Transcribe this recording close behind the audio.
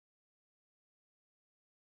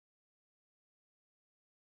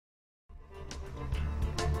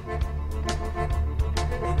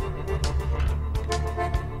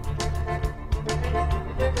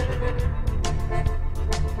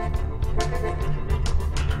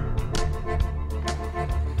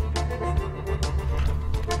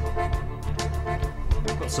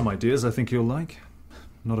got some ideas I think you'll like.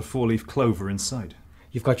 Not a four-leaf clover in sight.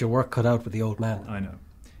 You've got your work cut out with the old man. I know.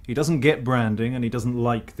 He doesn't get branding and he doesn't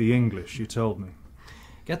like the English, you told me.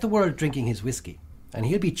 Get the world drinking his whiskey, and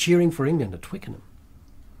he'll be cheering for England at Twickenham.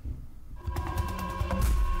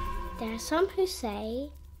 There are some who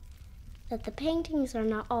say that the paintings are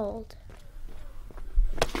not old.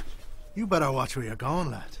 You better watch where you're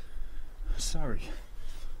going, lad. Sorry.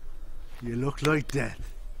 You look like death.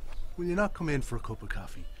 Will you not come in for a cup of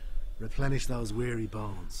coffee? Replenish those weary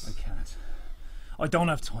bones. I can't. I don't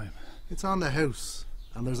have time. It's on the house,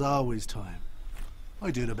 and there's always time. I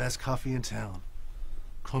do the best coffee in town.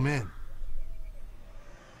 Come in.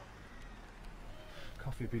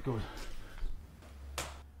 Coffee would be good.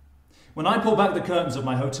 When I pulled back the curtains of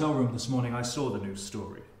my hotel room this morning, I saw the news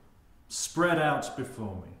story. Spread out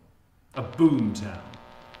before me. A boom town.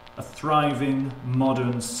 A thriving,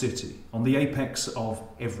 modern city on the apex of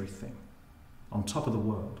everything. On top of the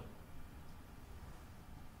world.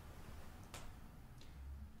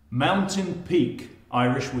 Mountain Peak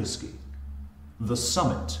Irish whiskey. The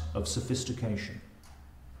summit of sophistication.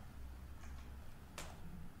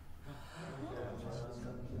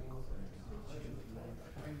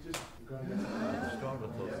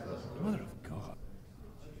 Mother of God.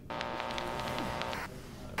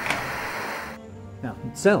 Now,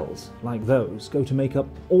 cells like those go to make up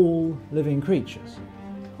all living creatures.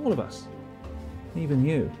 All of us. Even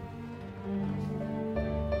you.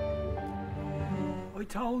 I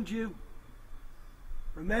told you.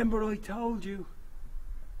 Remember, I told you.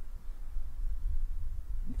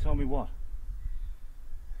 You told me what?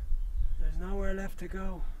 There's nowhere left to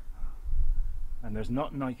go. And there's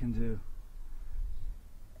nothing I can do.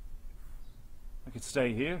 I could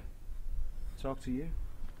stay here, talk to you.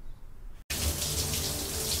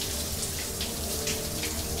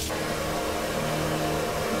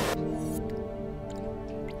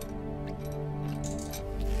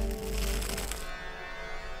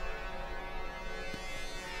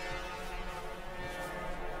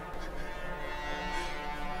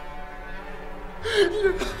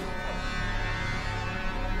 You